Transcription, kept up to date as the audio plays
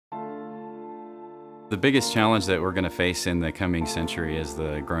The biggest challenge that we're going to face in the coming century is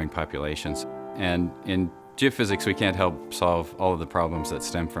the growing populations. And in geophysics, we can't help solve all of the problems that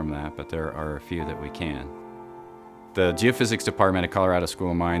stem from that, but there are a few that we can. The geophysics department at Colorado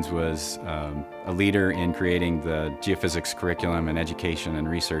School of Mines was a leader in creating the geophysics curriculum and education and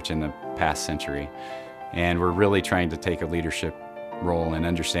research in the past century. And we're really trying to take a leadership role in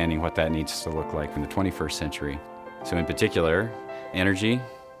understanding what that needs to look like in the 21st century. So in particular, energy,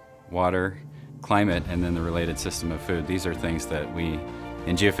 water, climate, and then the related system of food. These are things that we,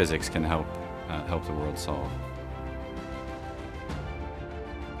 in geophysics, can help the world solve.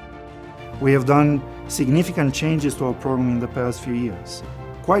 We have done significant changes to our program in the past few years.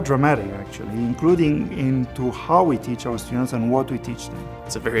 Quite dramatic, actually, including into how we teach our students and what we teach them.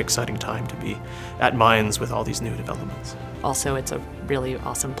 It's a very exciting time to be at Mines with all these new developments. Also, it's a really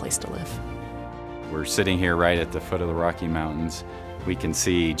awesome place to live. We're sitting here right at the foot of the Rocky Mountains. We can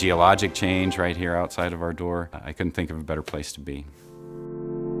see geologic change right here outside of our door. I couldn't think of a better place to be.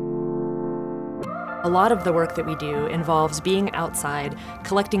 A lot of the work that we do involves being outside,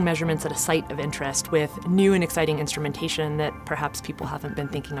 collecting measurements at a site of interest with new and exciting instrumentation that perhaps people haven't been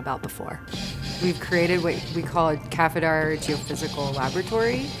thinking about before. We've created what we call a Cafeteria Geophysical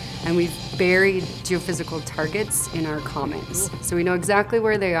Laboratory, and we've buried geophysical targets in our commons. So we know exactly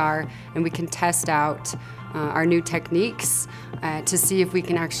where they are, and we can test out our new techniques to see if we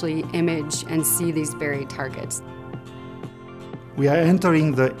can actually image and see these buried targets. We are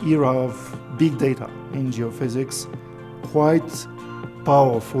entering the era of big data in geophysics, quite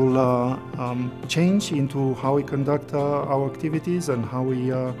powerful change into how we conduct our activities and how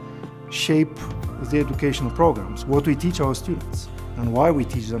we shape the educational programs, what we teach our students, and why we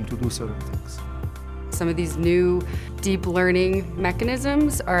teach them to do certain things. Some of these new deep learning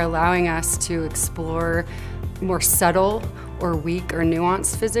mechanisms are allowing us to explore more subtle or weak or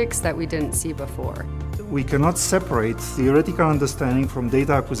nuanced physics that we didn't see before. We cannot separate theoretical understanding from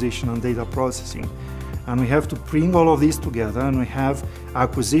data acquisition and data processing. And we have to bring all of these together, and we have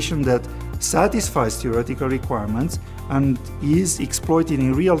acquisition that satisfies theoretical requirements and is exploited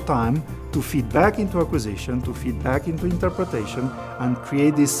in real time to feed back into acquisition, to feed back into interpretation, and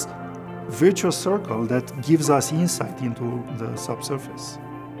create this virtuous circle that gives us insight into the subsurface.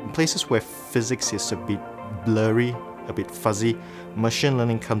 In places where physics is a bit blurry, a bit fuzzy, machine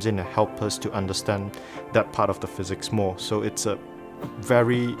learning comes in and helps us to understand that part of the physics more. So it's a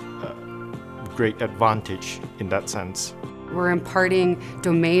very great advantage in that sense. We're imparting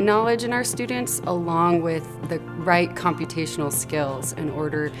domain knowledge in our students along with the right computational skills in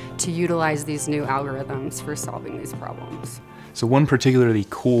order to utilize these new algorithms for solving these problems. So one particularly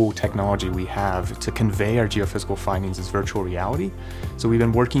cool technology we have to convey our geophysical findings is virtual reality. So we've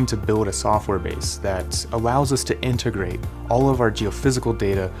been working to build a software base that allows us to integrate all of our geophysical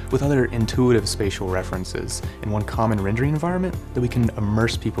data with other intuitive spatial references in one common rendering environment that we can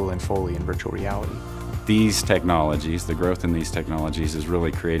immerse people in fully in virtual reality. These technologies, the growth in these technologies is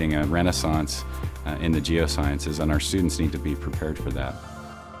really creating a renaissance in the geosciences, and our students need to be prepared for that.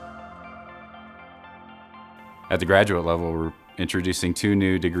 At the graduate level, we're introducing 2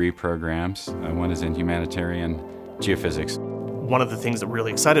 new degree programs. One is in Humanitarian Geophysics. One of the things that we're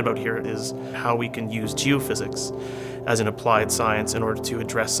really excited about here is how we can use geophysics as an applied science in order to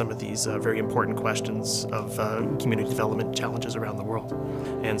address some of these very important questions of community development challenges around the world.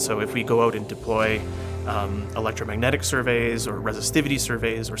 And so if we go out and deploy electromagnetic surveys or resistivity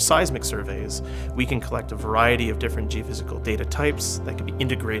surveys or seismic surveys, we can collect a variety of different geophysical data types that can be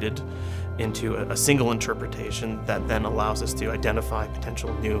integrated into a single interpretation that then allows us to identify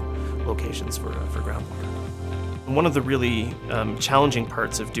potential new locations for groundwater. One of the really challenging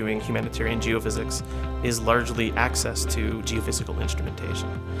parts of doing humanitarian geophysics is largely access to geophysical instrumentation.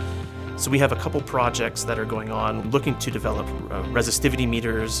 So we have a couple projects that are going on looking to develop resistivity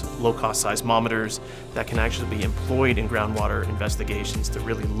meters, low-cost seismometers that can actually be employed in groundwater investigations to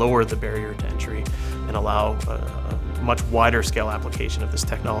really lower the barrier to entry and allow a much wider scale application of this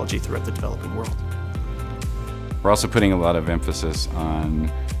technology throughout the developing world. We're also putting a lot of emphasis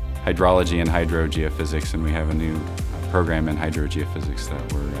on hydrology and hydrogeophysics, and we have a new program in hydrogeophysics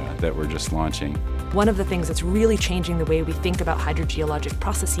that we're just launching. One of the things that's really changing the way we think about hydrogeologic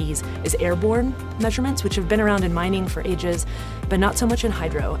processes is airborne measurements, which have been around in mining for ages, but not so much in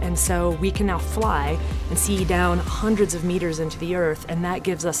hydro. And so we can now fly and see down hundreds of meters into the earth, and that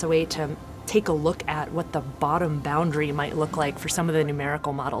gives us a way to take a look at what the bottom boundary might look like for some of the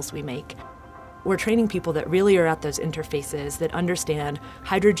numerical models we make. We're training people that really are at those interfaces, that understand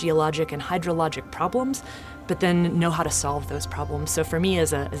hydrogeologic and hydrologic problems, but then know how to solve those problems. So for me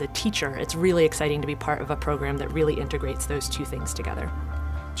as a teacher, it's really exciting to be part of a program that really integrates those two things together.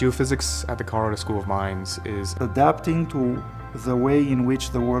 Geophysics at the Colorado School of Mines is adapting to the way in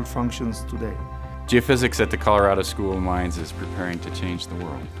which the world functions today. Geophysics at the Colorado School of Mines is preparing to change the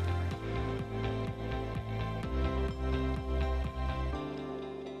world.